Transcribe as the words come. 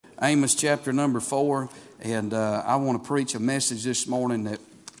Amos chapter number 4, and I want to preach a message this morning that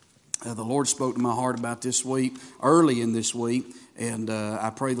the Lord spoke to my heart about this week, early in this week, and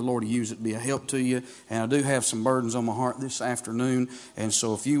I pray the Lord will use it to be a help to you. And I do have some burdens on my heart this afternoon, and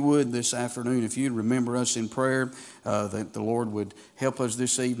so if you would this afternoon, if you'd remember us in prayer, that the Lord would help us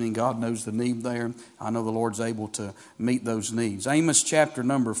this evening. God knows the need there. I know the Lord's able to meet those needs. Amos chapter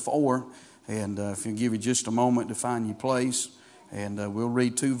number 4, and if you'll give you just a moment to find your place. And we'll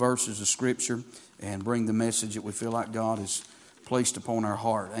read 2 verses of Scripture and bring the message that we feel like God has placed upon our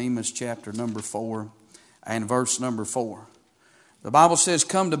heart. Amos chapter number 4 and verse number 4. The Bible says,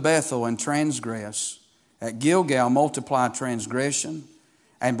 "Come to Bethel and transgress. At Gilgal multiply transgression.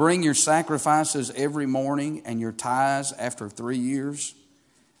 And bring your sacrifices every morning and your tithes after 3 years.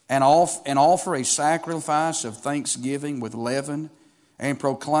 And offer a sacrifice of thanksgiving with leaven. And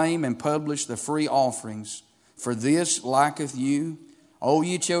proclaim and publish the free offerings. For this liketh you, O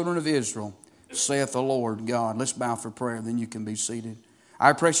ye children of Israel, saith the Lord God." Let's bow for prayer, then you can be seated.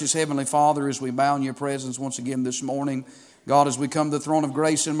 Our precious Heavenly Father, as we bow in your presence once again this morning, God, as we come to the throne of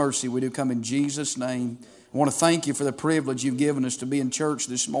grace and mercy, we do come in Jesus' name. I want to thank you for the privilege you've given us to be in church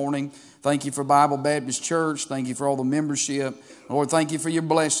this morning. Thank you for Bible Baptist Church. Thank you for all the membership. Lord, thank you for your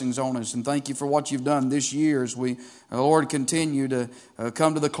blessings on us. And thank you for what you've done this year as we, Lord, continue to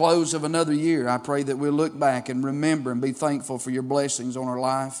come to the close of another year. I pray that we'll look back and remember and be thankful for your blessings on our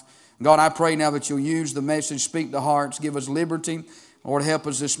life. God, I pray now that you'll use the message, speak to hearts, give us liberty. Lord, help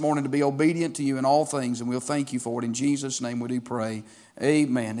us this morning to be obedient to you in all things. And we'll thank you for it. In Jesus' name we do pray.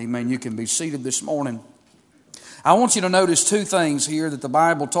 Amen. Amen. You can be seated this morning. I want you to notice 2 things here that the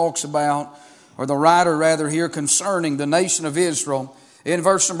Bible talks about, or the writer rather here, concerning the nation of Israel in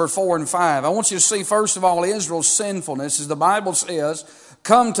verse number 4 and 5. I want you to see first of all Israel's sinfulness. As the Bible says,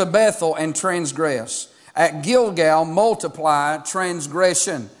 "Come to Bethel and transgress. At Gilgal multiply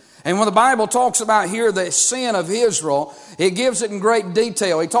transgression." And when the Bible talks about here the sin of Israel, it gives it in great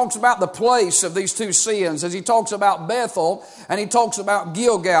detail. He talks about the place of these 2 sins, as he talks about Bethel and he talks about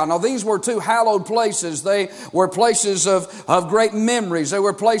Gilgal. Now these were 2 hallowed places. They were places of great memories. They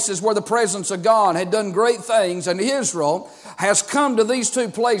were places where the presence of God had done great things. And Israel has come to these 2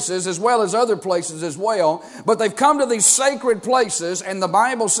 places as well as other places as well. But they've come to these sacred places, and the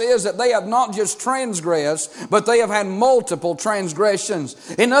Bible says that they have not just transgressed, but they have had multiple transgressions.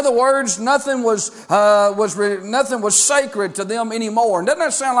 In other words, nothing was sacred to them anymore. And doesn't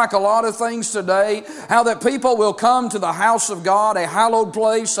that sound like a lot of things today? How that people will come to the house of God, a hallowed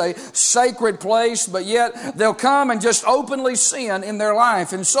place, a sacred place, but yet they'll come and just openly sin in their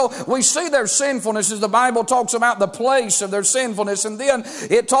life. And so we see their sinfulness as the Bible talks about the place of their sinfulness. And then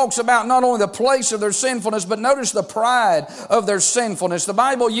it talks about not only the place of their sinfulness, but notice the pride of their sinfulness. The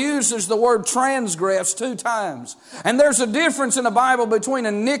Bible uses the word transgress 2 times. And there's a difference in the Bible between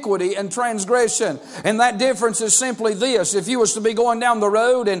iniquity and transgression. And that difference is simply this. If you was to be going down the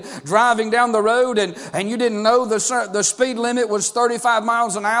road and driving down the road and you didn't know the speed limit was 35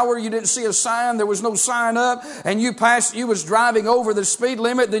 miles an hour, you didn't see a sign, there was no sign up, and you was driving over the speed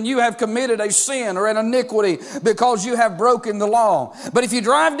limit, then you have committed a sin or an iniquity because you have broken the law. But if you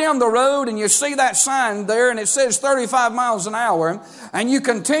drive down the road and you see that sign there and it says 35 miles an hour, and you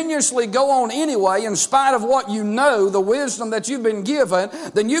continuously go on anyway in spite of what you know, the wisdom that you've been given,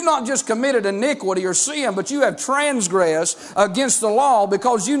 then you've not just committed iniquity or sin, but you have transgressed against the law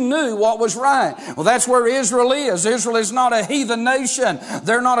because you knew what was right. Well, that's where Israel is. Israel is not a heathen nation.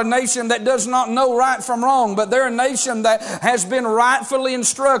 They're not a nation that does not know right from wrong, but they're a nation that has been rightfully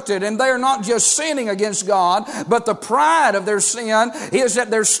instructed, and they're not just sinning against God, but the pride of their sin is that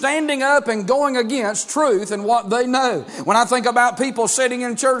they're standing up and going against truth and what they know. When I think about people sitting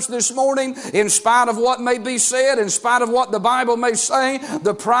in church this morning, in spite of what may be said, in spite of what the Bible may say,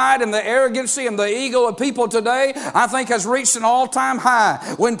 the pride and the arrogancy and the ego of people today, I think, has reached an all-time high.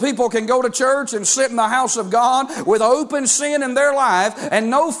 When people can go to church and sit in the house of God with open sin in their life and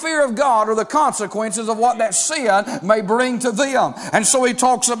no fear of God or the consequences of what that sin may bring to them. And so he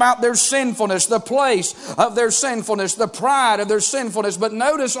talks about their sinfulness, the place of their sinfulness, the pride of their sinfulness. But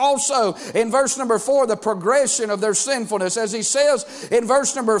notice also in verse number 4 the progression of their sinfulness, as he says in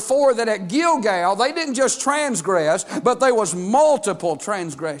verse number 4 that at Gilgal they didn't just transgress, but there was multiple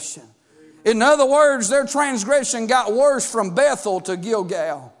transgression. In other words, their transgression got worse from Bethel to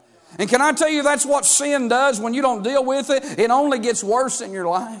Gilgal. And can I tell you, that's what sin does when you don't deal with it? It only gets worse in your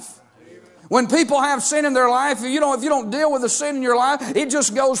life. When people have sin in their life, if you don't deal with the sin in your life, it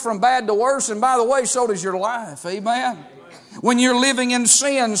just goes from bad to worse. And by the way, so does your life. Amen. When you're living in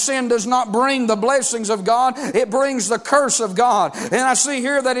sin, sin does not bring the blessings of God. It brings the curse of God. And I see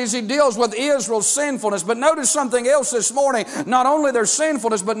here that as he deals with Israel's sinfulness. But notice something else this morning. Not only their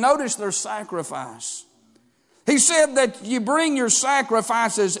sinfulness, but notice their sacrifice. He said that you bring your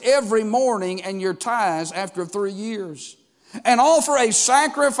sacrifices every morning and your tithes after 3 years. And offer a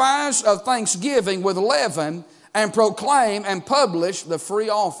sacrifice of thanksgiving with leaven, and proclaim and publish the free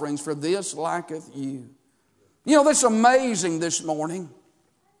offerings, for this liketh you. You know, that's amazing this morning,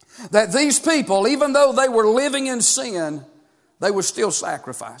 that these people, even though they were living in sin, they were still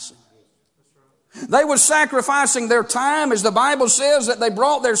sacrificing. They were sacrificing their time, as the Bible says that they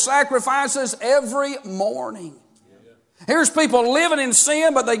brought their sacrifices every morning. Here's people living in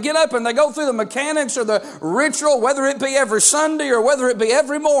sin, but they get up and they go through the mechanics or the ritual, whether it be every Sunday or whether it be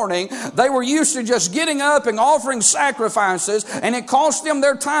every morning. They were used to just getting up and offering sacrifices, and it cost them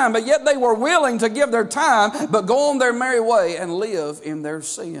their time, but yet they were willing to give their time, but go on their merry way and live in their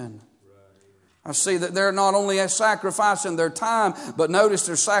sin. I see that they're not only sacrificing their time, but notice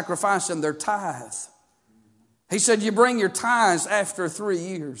they're sacrificing their tithe. He said, you bring your tithes after 3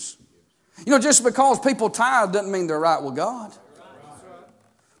 years. You know, just because people tithe doesn't mean they're right with God.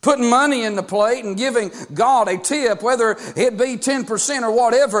 Putting money in the plate and giving God a tip, whether it be 10% or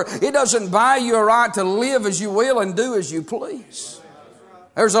whatever, it doesn't buy you a right to live as you will and do as you please.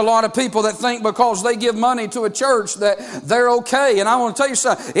 There's a lot of people that think because they give money to a church that they're okay. And I want to tell you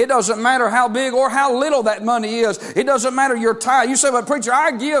something. It doesn't matter how big or how little that money is. It doesn't matter your tithe. You say, but preacher,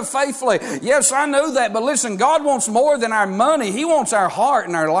 I give faithfully. Yes, I know that. But listen, God wants more than our money. He wants our heart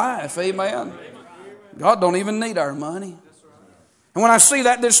and our life. Amen. God don't even need our money. And when I see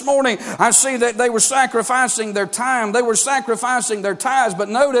that this morning, I see that they were sacrificing their time. They were sacrificing their tithes. But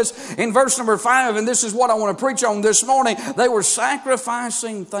notice in verse number 5, and this is what I want to preach on this morning, they were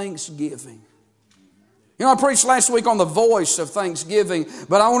sacrificing thanksgiving. You know, I preached last week on the voice of thanksgiving,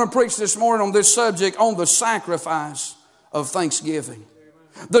 but I want to preach this morning on this subject, on the sacrifice of thanksgiving.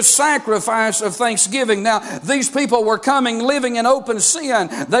 The sacrifice of thanksgiving. Now, these people were coming, living in open sin.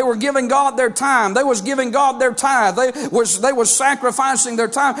 They were giving God their time. They was giving God their tithe. They was sacrificing their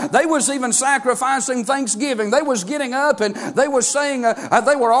time. They was even sacrificing thanksgiving. They was getting up and they was saying,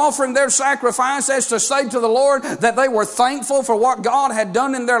 they were offering their sacrifice as to say to the Lord that they were thankful for what God had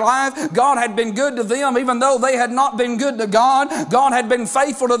done in their life. God had been good to them even though they had not been good to God. God had been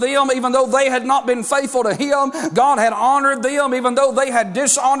faithful to them even though they had not been faithful to Him. God had honored them even though they had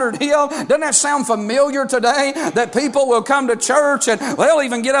dishonored Him. Doesn't that sound familiar today? That people will come to church and they'll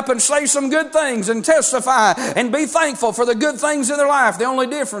even get up and say some good things and testify and be thankful for the good things in their life. The only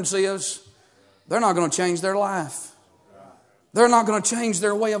difference is they're not going to change their life. They're not going to change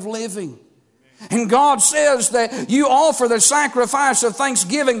their way of living. And God says that you offer the sacrifice of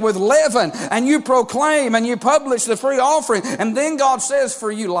thanksgiving with leaven, and you proclaim and you publish the free offering. And then God says,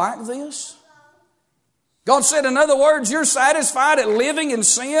 for you like this? God said, in other words, you're satisfied at living in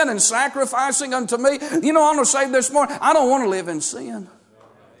sin and sacrificing unto me. You know, I'm going to say this morning, I don't want to live in sin.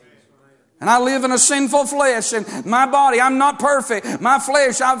 And I live in a sinful flesh, and my body, I'm not perfect. My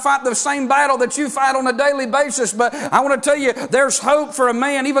flesh, I fight the same battle that you fight on a daily basis. But I want to tell you, there's hope for a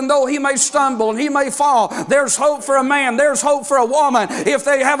man, even though he may stumble and he may fall. There's hope for a man. There's hope for a woman if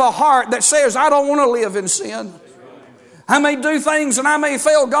they have a heart that says, I don't want to live in sin. I may do things and I may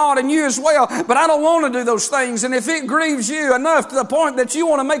fail God and you as well, but I don't want to do those things. And if it grieves you enough to the point that you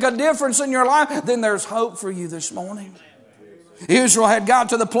want to make a difference in your life, then there's hope for you this morning. Israel had got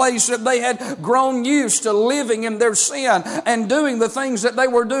to the place that they had grown used to living in their sin and doing the things that they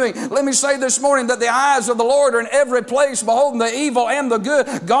were doing. Let me say this morning that the eyes of the Lord are in every place, beholding the evil and the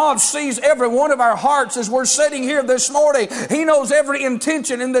good. God sees every one of our hearts as we're sitting here this morning. He knows every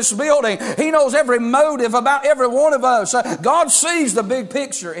intention in this building. He knows every motive about every one of us. God sees the big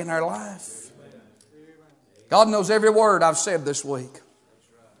picture in our life. God knows every word I've said this week.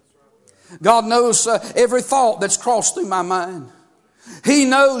 God knows every thought that's crossed through my mind. He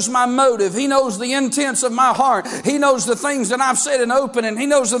knows my motive. He knows the intents of my heart. He knows the things that I've said in open, and He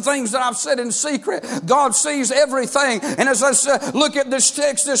knows the things that I've said in secret. God sees everything. And as I look at this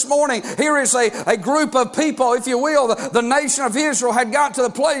text this morning, here is a group of people, if you will. The nation of Israel had got to the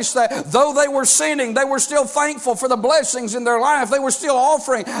place that though they were sinning, they were still thankful for the blessings in their life. They were still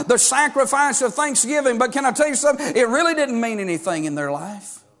offering the sacrifice of thanksgiving. But can I tell you something? It really didn't mean anything in their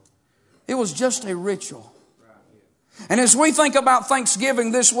life. It was just a ritual. And as we think about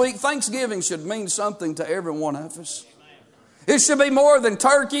Thanksgiving this week, Thanksgiving should mean something to every one of us. It should be more than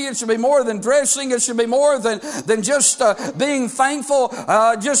turkey. It should be more than dressing. It should be more than just being thankful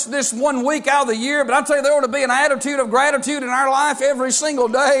just this 1 week out of the year. But I tell you, there ought to be an attitude of gratitude in our life every single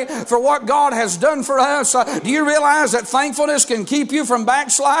day for what God has done for us. Do you realize that thankfulness can keep you from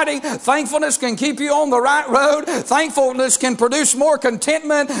backsliding? Thankfulness can keep you on the right road. Thankfulness can produce more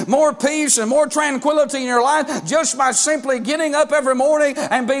contentment, more peace, and more tranquility in your life just by simply getting up every morning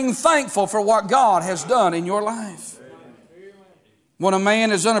and being thankful for what God has done in your life. When a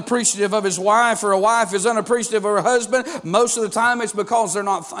man is unappreciative of his wife or a wife is unappreciative of her husband, most of the time it's because they're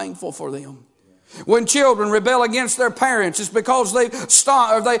not thankful for them. When children rebel against their parents, it's because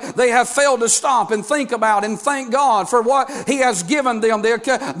they have failed to stop and think about and thank God for what He has given them,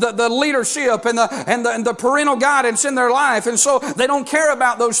 the leadership and the parental guidance in their life. And so they don't care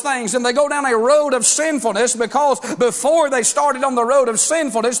about those things, and they go down a road of sinfulness because before they started on the road of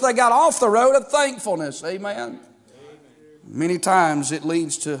sinfulness, they got off the road of thankfulness. Amen. Many times it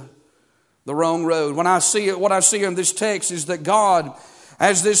leads to the wrong road. What I see in this text is that God,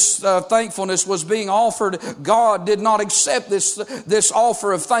 as this thankfulness was being offered, God did not accept this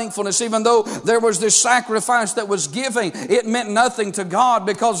offer of thankfulness. Even though there was this sacrifice that was giving, it meant nothing to God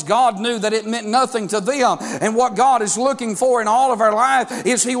because God knew that it meant nothing to them. And what God is looking for in all of our life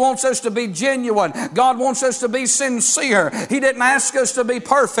is He wants us to be genuine. God wants us to be sincere. He didn't ask us to be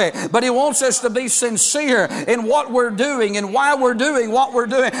perfect, but He wants us to be sincere in what we're doing and why we're doing what we're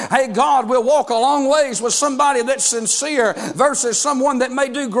doing. Hey, God will walk a long ways with somebody that's sincere versus someone that may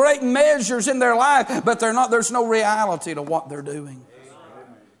do great measures in their life, but there's no reality to what they're doing.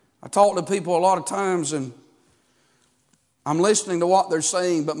 I talk to people a lot of times and I'm listening to what they're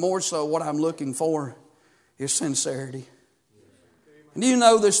saying, but more so what I'm looking for is sincerity. And you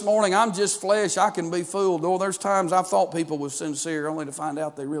know, this morning, I'm just flesh. I can be fooled. Oh, there's times I've thought people were sincere only to find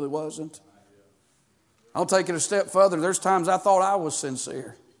out they really wasn't. I'll take it a step further. There's times I thought I was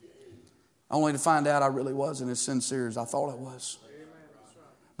sincere only to find out I really wasn't as sincere as I thought I was.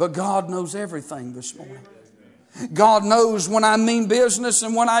 But God knows everything this morning. God knows when I mean business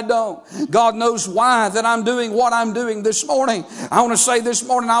and when I don't. God knows why that I'm doing what I'm doing this morning. I want to say this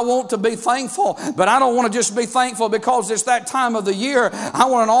morning, I want to be thankful, but I don't want to just be thankful because it's that time of the year. I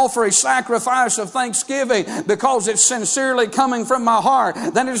want to offer a sacrifice of thanksgiving because it's sincerely coming from my heart.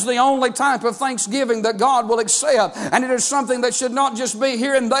 That is the only type of thanksgiving that God will accept. And it is something that should not just be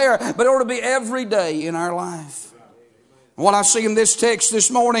here and there, but it ought to be every day in our life. What I see in this text this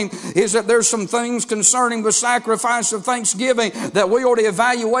morning is that there's some things concerning the sacrifice of thanksgiving that we ought to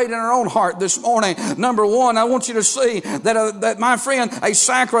evaluate in our own heart this morning. Number one, I want you to see that my friend, a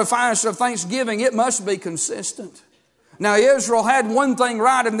sacrifice of thanksgiving, it must be consistent. Now, Israel had one thing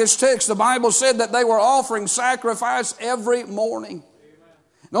right in this text. The Bible said that they were offering sacrifice every morning.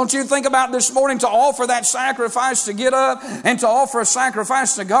 Don't you think about this morning to offer that sacrifice, to get up and to offer a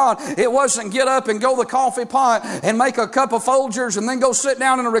sacrifice to God. It wasn't get up and go to the coffee pot and make a cup of Folgers and then go sit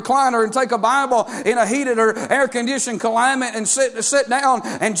down in a recliner and take a Bible in a heated or air-conditioned climate and sit down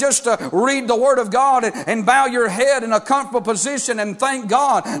and just read the Word of God and bow your head in a comfortable position and thank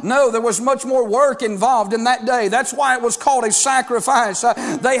God. No, there was much more work involved in that day. That's why it was called a sacrifice.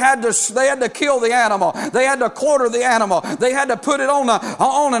 They had to kill the animal. They had to quarter the animal. They had to put it on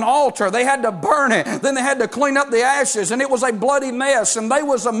an altar. They had to burn it. Then they had to clean up the ashes, and it was a bloody mess, and they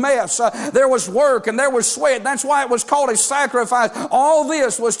was a mess. There was work and there was sweat. That's why it was called a sacrifice. All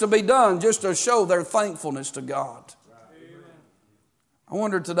this was to be done just to show their thankfulness to God. I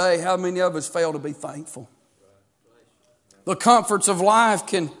wonder today how many of us fail to be thankful. The comforts of life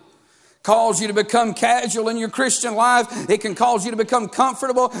can cause you to become casual in your Christian life. It can cause you to become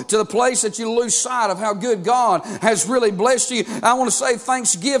comfortable to the place that you lose sight of how good God has really blessed you. I want to say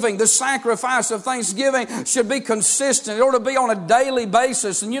thanksgiving, the sacrifice of thanksgiving should be consistent. It ought to be on a daily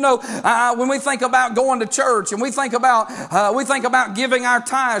basis. And you know, when we think about going to church and we think about giving our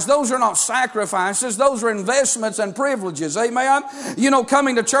tithes, those are not sacrifices. Those are investments and privileges. Amen? You know,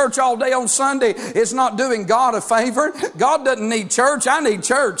 coming to church all day on Sunday is not doing God a favor. God doesn't need church. I need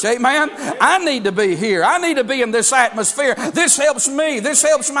church. Amen? I need to be here. I need to be in this atmosphere. This helps me. This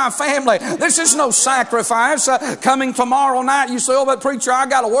helps my family. This is no sacrifice. Coming tomorrow night, you say, oh, but preacher, I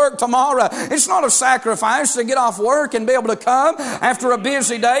got to work tomorrow. It's not a sacrifice to get off work and be able to come after a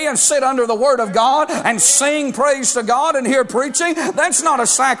busy day and sit under the Word of God and sing praise to God and hear preaching. That's not a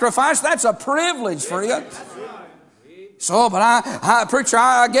sacrifice. That's a privilege for you. So, but preacher,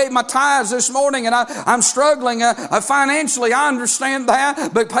 I gave my tithes this morning and I'm struggling financially. I understand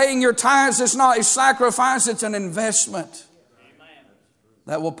that. But paying your tithes is not a sacrifice. It's an investment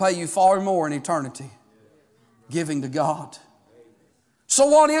that will pay you far more in eternity. Giving to God. So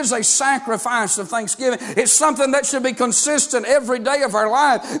what is a sacrifice of thanksgiving? It's something that should be consistent every day of our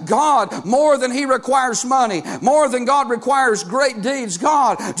life. God, more than He requires money, more than God requires great deeds,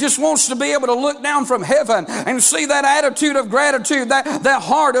 God just wants to be able to look down from heaven and see that attitude of gratitude, that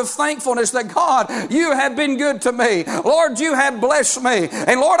heart of thankfulness that God, You have been good to me. Lord, You have blessed me.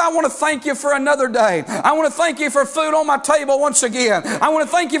 And Lord, I want to thank You for another day. I want to thank You for food on my table once again. I want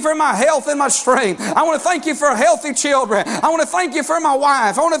to thank You for my health and my strength. I want to thank You for healthy children. I want to thank You for my wife.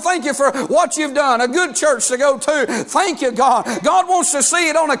 I want to thank You for what You've done, a good church to go to. Thank You, God. God wants to see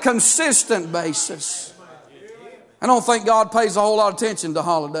it on a consistent basis. I don't think God pays a whole lot of attention to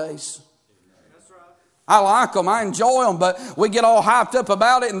holidays. I like them. I enjoy them, but we get all hyped up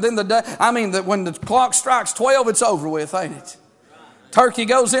about it, and then when the clock strikes 12, it's over with, ain't it? Turkey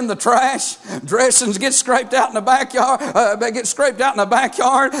goes in the trash. Dressings get scraped out in the backyard.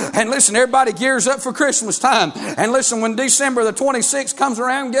 And listen, everybody gears up for Christmas time. And listen, when December the 26th comes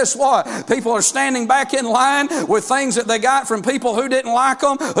around, guess what? People are standing back in line with things that they got from people who didn't like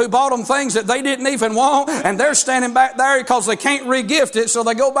them, who bought them things that they didn't even want. And they're standing back there because they can't re-gift it, so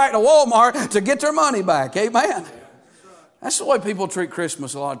they go back to Walmart to get their money back. Amen? That's the way people treat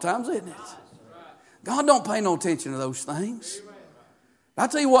Christmas a lot of times, isn't it? God don't pay no attention to those things. I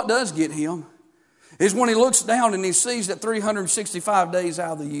tell you what does get Him is when He looks down and He sees that 365 days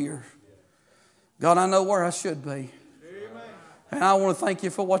out of the year. God, I know where I should be. And I want to thank You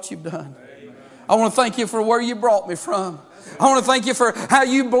for what You've done. I want to thank You for where You brought me from. I want to thank You for how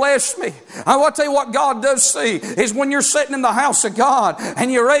You blessed me. I want to tell you what God does see is when you're sitting in the house of God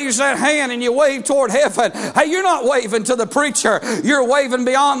and you raise that hand and you wave toward heaven. Hey, you're not waving to the preacher. You're waving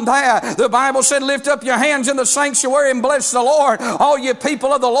beyond that. The Bible said, lift up your hands in the sanctuary and bless the Lord, all you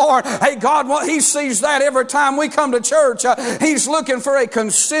people of the Lord. Hey, God, He sees that every time we come to church. He's looking for a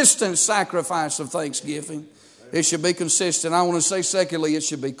consistent sacrifice of thanksgiving. It should be consistent. I want to say, secondly, it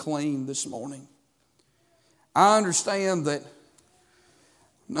should be clean this morning. I understand that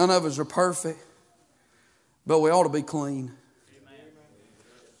none of us are perfect, but we ought to be clean. Amen.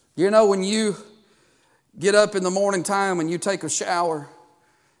 You know, when you get up in the morning time and you take a shower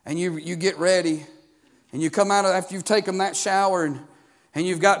and you get ready and you come out after you've taken that shower and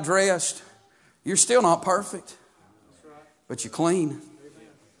you've got dressed, you're still not perfect, but you're clean.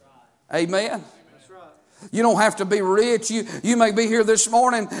 Amen. You don't have to be rich. You may be here this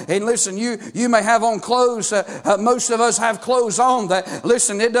morning and listen, you may have on clothes. Most of us have clothes on that,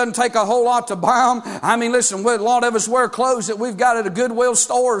 listen, it doesn't take a whole lot to buy them. I mean, listen, a lot of us wear clothes that we've got at a Goodwill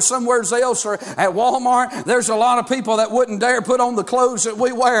store or somewhere else or at Walmart. There's a lot of people that wouldn't dare put on the clothes that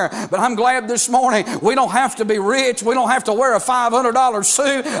we wear. But I'm glad this morning we don't have to be rich. We don't have to wear a $500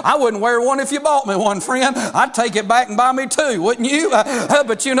 suit. I wouldn't wear one if you bought me one, friend. I'd take it back and buy me two, wouldn't you?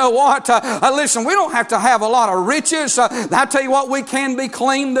 But you know what? Listen, we don't have to have a lot of riches. I tell you what, we can be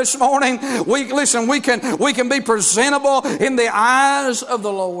clean this morning. We can be presentable in the eyes of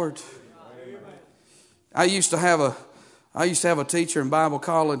the Lord. I used to have a teacher in Bible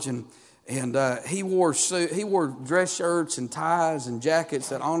college, and he wore dress shirts and ties and jackets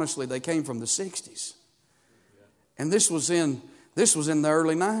that honestly they came from the 60s. And this was in the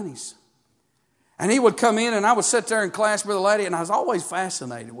early 90s. And he would come in and I would sit there in class with a lady, and I was always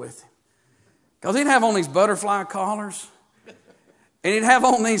fascinated with him. Because he'd have on these butterfly collars. And he'd have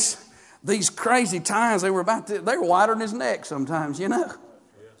on these crazy ties. They were wider than his neck sometimes, you know.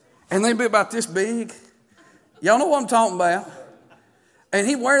 And they'd be about this big. Y'all know what I'm talking about. And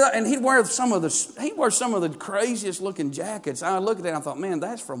he'd wear some of the craziest looking jackets. I looked at it and I thought, man,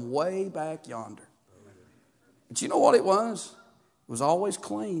 that's from way back yonder. But you know what it was? It was always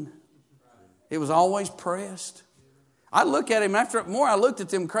clean. It was always pressed. I look at him, and after more I looked at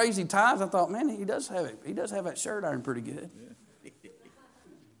them crazy ties, I thought, man, he does have it. He does have that shirt iron pretty good.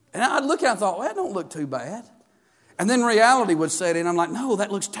 And I'd look at it and I thought, well, that don't look too bad. And then reality would set in. I'm like, no,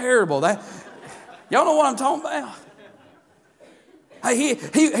 that looks terrible. Y'all know what I'm talking about? Hey,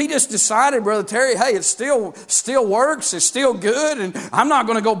 he just decided, Brother Terry, hey, it still works. It's still good. And I'm not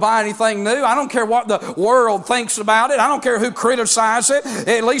going to go buy anything new. I don't care what the world thinks about it. I don't care who criticizes it.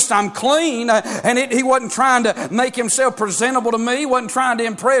 At least I'm clean. And he wasn't trying to make himself presentable to me. He wasn't trying to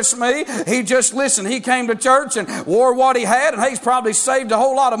impress me. He just, listen, he came to church and wore what he had. And he's probably saved a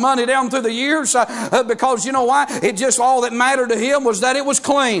whole lot of money down through the years because you know why? It just all that mattered to him was that it was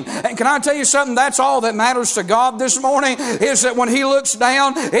clean. And can I tell you something? That's all that matters to God this morning is that when He looks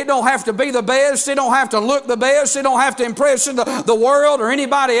down, it don't have to be the best. It don't have to look the best. It don't have to impress the world or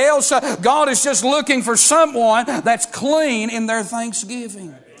anybody else. God is just looking for someone that's clean in their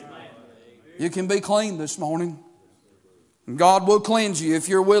thanksgiving. You can be clean this morning. God will cleanse you if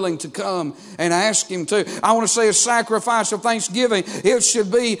you're willing to come and ask Him to. I want to say a sacrifice of thanksgiving. It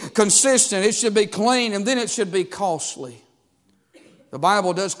should be consistent. It should be clean. And then it should be costly. The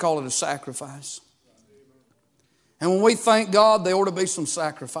Bible does call it a sacrifice. And when we thank God, there ought to be some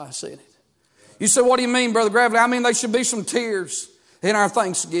sacrifice in it. You say, what do you mean, Brother Gravely? I mean, there should be some tears in our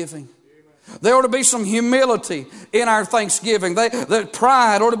thanksgiving. There ought to be some humility in our thanksgiving. The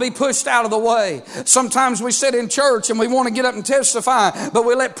pride ought to be pushed out of the way. Sometimes we sit in church and we want to get up and testify, but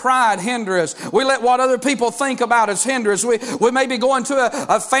we let pride hinder us. We let what other people think about us hinder us. We may be going to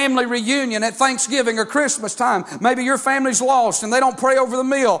a family reunion at Thanksgiving or Christmas time. Maybe your family's lost and they don't pray over the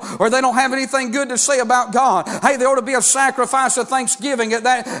meal, or they don't have anything good to say about God. Hey, there ought to be a sacrifice of thanksgiving at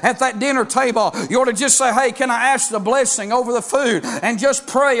that dinner table. You ought to just say, hey, can I ask the blessing over the food? And just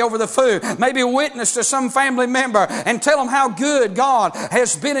pray over the food. Maybe witness to some family member and tell them how good God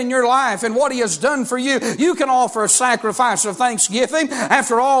has been in your life and what He has done for you. You can offer a sacrifice of thanksgiving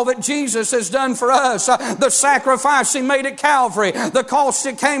after all that Jesus has done for us. The sacrifice He made at Calvary, the cost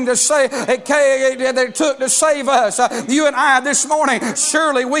it took to save us. You and I this morning,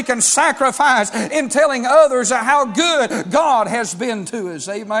 surely we can sacrifice in telling others how good God has been to us.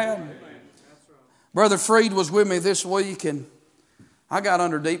 Amen. Brother Freed was with me this week, and I got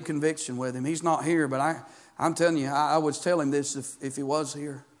under deep conviction with him. He's not here, but I'm telling you, I would tell him this if he was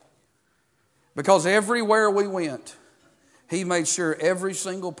here. Because everywhere we went, he made sure every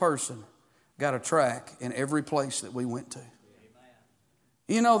single person got a tract in every place that we went to.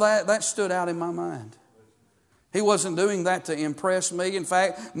 You know, that stood out in my mind. He wasn't doing that to impress me. In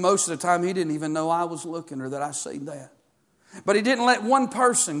fact, most of the time he didn't even know I was looking or that I seen that. But he didn't let one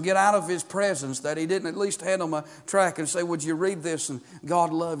person get out of his presence that he didn't at least hand them a tract and say, would you read this? And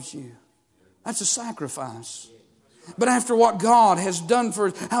God loves you. That's a sacrifice. But after what God has done for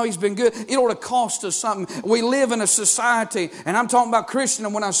us, how He's been good, it ought to cost us something. We live in a society, and I'm talking about Christian,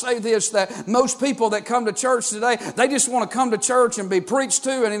 and when I say this, that most people that come to church today, they just want to come to church and be preached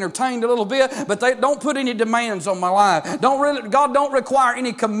to and entertained a little bit, but they don't put any demands on my life. God don't require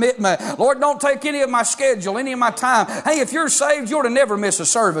any commitment. Lord, don't take any of my schedule, any of my time. Hey, if you're saved, you ought to never miss a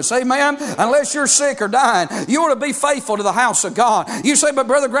service. Amen? Unless you're sick or dying. You ought to be faithful to the house of God. You say, but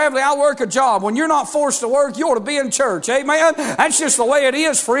Brother Gravely, I work a job. When you're not forced to work, you ought to be in church. Amen. That's just the way it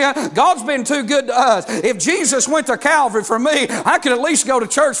is, friend. God's been too good to us. If Jesus went to Calvary for me, I could at least go to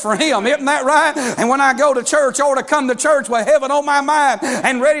church for Him. Isn't that right? And when I go to church, I ought to come to church with heaven on my mind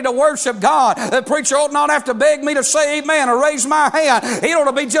and ready to worship God. The preacher ought not have to beg me to say amen or raise my hand. It ought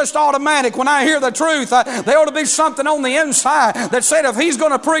to be just automatic. When I hear the truth, there ought to be something on the inside that said, if He's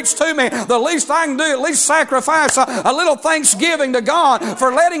going to preach to me, the least I can do, at least sacrifice a little thanksgiving to God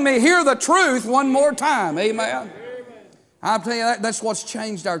for letting me hear the truth one more time. Amen. I'll tell you, that's what's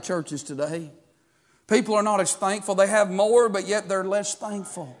changed our churches today. People are not as thankful. They have more, but yet they're less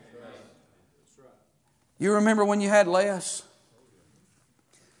thankful. You remember when you had less?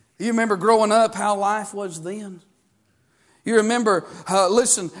 You remember growing up how life was then? You remember,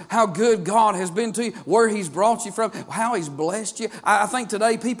 listen, how good God has been to you, where He's brought you from, how He's blessed you. I think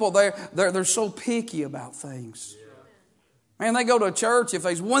today people, they're so picky about things. Man, they go to a church if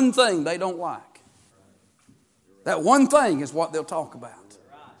there's one thing they don't like. That one thing is what they'll talk about.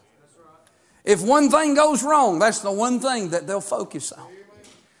 If one thing goes wrong, that's the one thing that they'll focus on.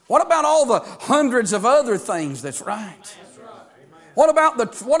 What about all the hundreds of other things that's right? What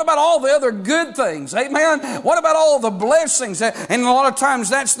about all the other good things? Amen. What about all the blessings? And a lot of times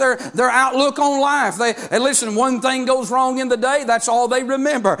that's their outlook on life. They listen, one thing goes wrong in the day, that's all they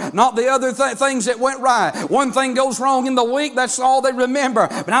remember. Not the other things that went right. One thing goes wrong in the week, that's all they remember.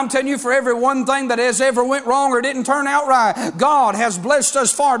 But I'm telling you, for every one thing that has ever went wrong or didn't turn out right, God has blessed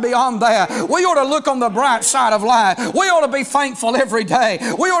us far beyond that. We ought to look on the bright side of life. We ought to be thankful every day.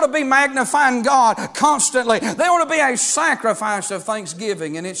 We ought to be magnifying God constantly. There ought to be a sacrifice of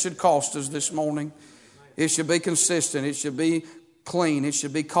thanksgiving, and it should cost us this morning. It should be consistent. It should be clean. It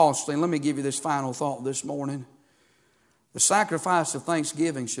should be costly. And let me give you this final thought this morning. The sacrifice of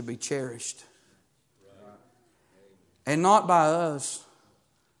thanksgiving should be cherished. And not by us,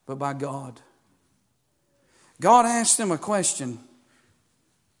 but by God. God asked them a question.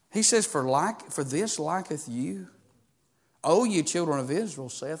 He says, For this liketh you, O ye children of Israel,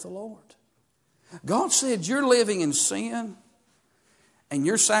 saith the Lord. God said, you're living in sin, and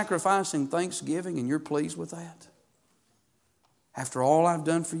you're sacrificing thanksgiving, and you're pleased with that. After all I've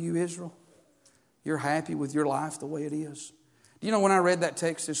done for you, Israel, you're happy with your life the way it is. Do you know, when I read that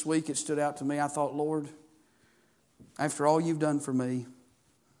text this week, it stood out to me. I thought, Lord, after all you've done for me,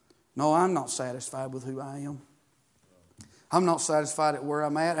 no, I'm not satisfied with who I am. I'm not satisfied at where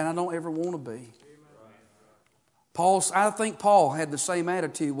I'm at, and I don't ever want to be. I think Paul had the same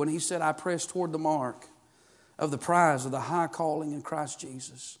attitude when he said, I press toward the mark of the prize of the high calling in Christ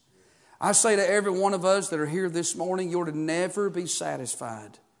Jesus. I say to every one of us that are here this morning, you're to never be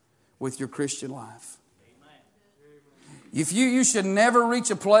satisfied with your Christian life. If you should never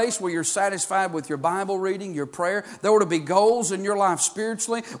reach a place where you're satisfied with your Bible reading, your prayer. There ought to be goals in your life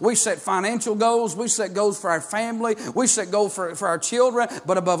spiritually. We set financial goals. We set goals for our family. We set goals for our children.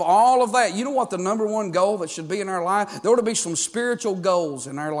 But above all of that, you know what the number one goal that should be in our life? There ought to be some spiritual goals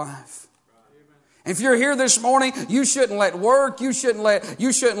in our life. If you're here this morning, you shouldn't let work, you shouldn't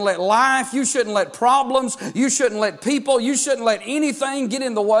let life, you shouldn't let problems, you shouldn't let people, you shouldn't let anything get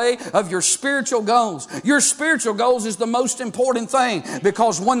in the way of your spiritual goals. Your spiritual goals is the most important thing,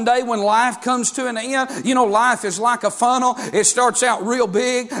 because one day when life comes to an end, you know, life is like a funnel. It starts out real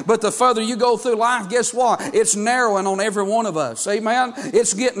big, but the further you go through life, guess what? It's narrowing on every one of us. Amen?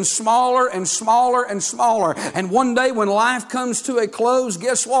 It's getting smaller and smaller and smaller. And one day when life comes to a close,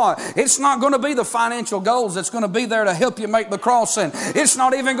 guess what? It's not going to be the financial goals that's going to be there to help you make the crossing. It's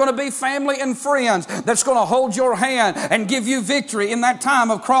not even going to be family and friends that's going to hold your hand and give you victory in that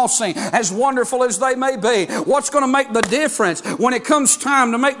time of crossing, as wonderful as they may be. What's going to make the difference when it comes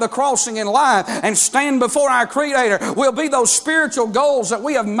time to make the crossing in life and stand before our Creator will be those spiritual goals that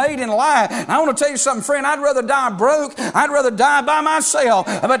we have made in life. And I want to tell you something, friend. I'd rather die broke. I'd rather die by myself,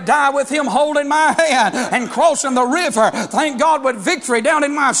 but die with Him holding my hand and crossing the river. Thank God, with victory down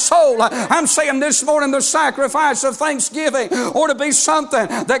in my soul. I'm saying this morning, the sacrifice of thanksgiving ought to be something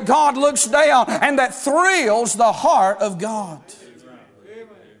that God looks down and that thrills the heart of God.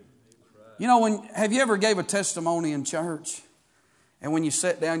 You know, have you ever gave a testimony in church and when you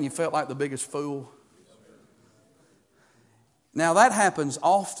sat down you felt like the biggest fool? Now that happens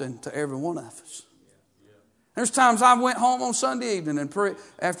often to every one of us. There's times I went home on Sunday evening and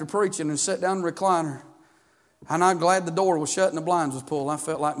after preaching and sat down in the recliner, and I'm glad the door was shut and the blinds was pulled. I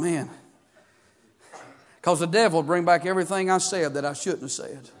felt like, man, because the devil will bring back everything I said that I shouldn't have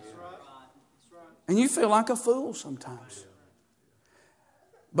said. And you feel like a fool sometimes.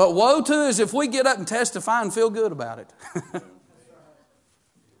 But woe to us if we get up and testify and feel good about it.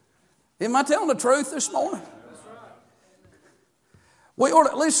 Am I telling the truth this morning? We ought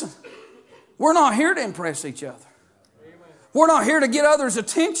to, listen, we're not here to impress each other. We're not here to get others'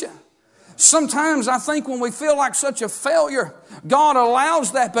 attention. Sometimes I think when we feel like such a failure, God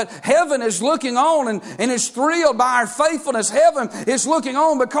allows that, but heaven is looking on and is thrilled by our faithfulness. Heaven is looking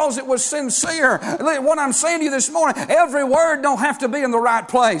on because it was sincere. What I'm saying to you this morning, every word don't have to be in the right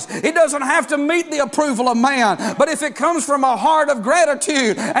place. It doesn't have to meet the approval of man. But if it comes from a heart of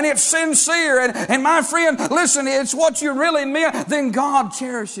gratitude and it's sincere, and my friend, listen, it's what you really meant, then God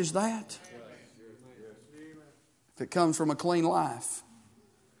cherishes that. If it comes from a clean life.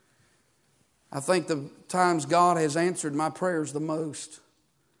 I think the times God has answered my prayers the most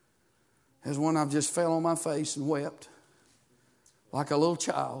is when I've just fell on my face and wept like a little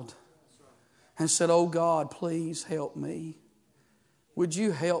child and said, oh God, please help me. Would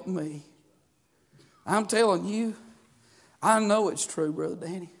you help me? I'm telling you, I know it's true, Brother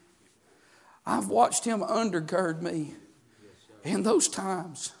Danny. I've watched Him undergird me in those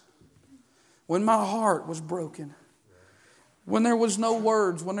times when my heart was broken. When there was no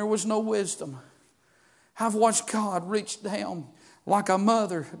words, when there was no wisdom. I've watched God reach down like a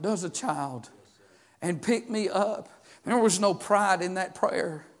mother does a child and pick me up. There was no pride in that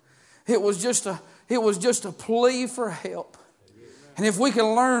prayer. It was just a plea for help. And if we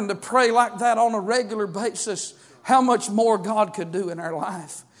can learn to pray like that on a regular basis, how much more God could do in our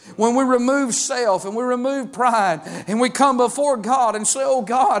life. When we remove self and we remove pride and we come before God and say, oh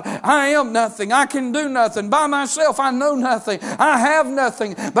God, I am nothing. I can do nothing. By myself, I know nothing. I have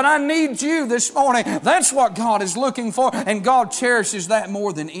nothing. But I need you this morning. That's what God is looking for. And God cherishes that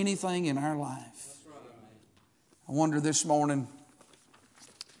more than anything in our life. I wonder this morning,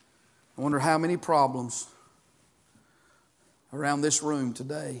 how many problems around this room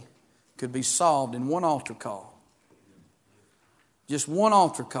today could be solved in one altar call. Just one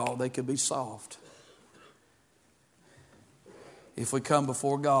altar call, they could be solved. If we come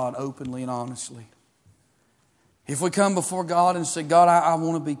before God openly and honestly. If we come before God and say, God, I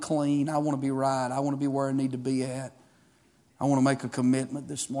want to be clean. I want to be right. I want to be where I need to be at. I want to make a commitment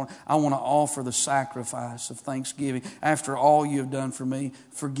this morning. I want to offer the sacrifice of thanksgiving. After all you have done for me,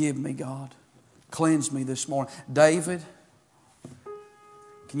 forgive me, God. Cleanse me this morning. David,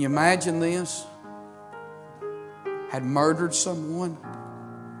 can you imagine this? Had murdered someone,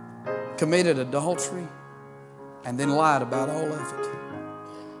 committed adultery, and then lied about all of it.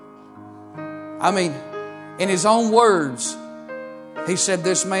 I mean, in his own words, he said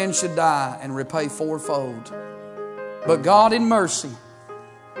this man should die and repay fourfold. But God in mercy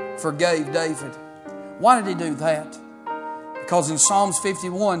forgave David. Why did He do that? Because in Psalms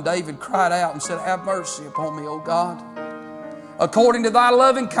 51, David cried out and said, have mercy upon me, O God. According to Thy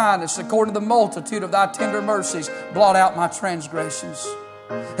loving kindness, according to the multitude of Thy tender mercies, blot out my transgressions.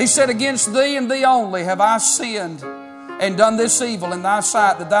 He said, against Thee and Thee only have I sinned and done this evil in Thy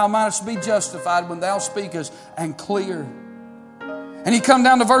sight, that Thou mightest be justified when Thou speakest, and clear. And he come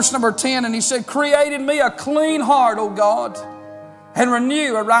down to verse number 10 and he said, create in me a clean heart, O God, and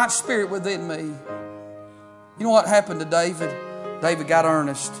renew a right spirit within me. You know what happened to David? David got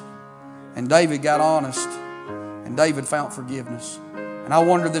earnest, and David got honest, and David found forgiveness. And I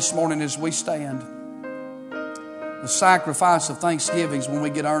wonder this morning as we stand, the sacrifice of thanksgiving is when we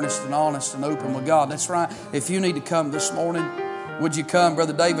get earnest and honest and open with God. That's right. If you need to come this morning, would you come?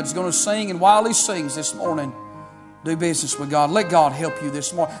 Brother David's going to sing, and while he sings this morning, do business with God. Let God help you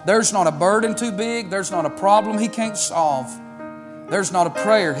this morning. There's not a burden too big. There's not a problem He can't solve. There's not a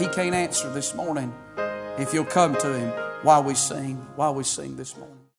prayer He can't answer this morning if you'll come to Him while we sing this morning.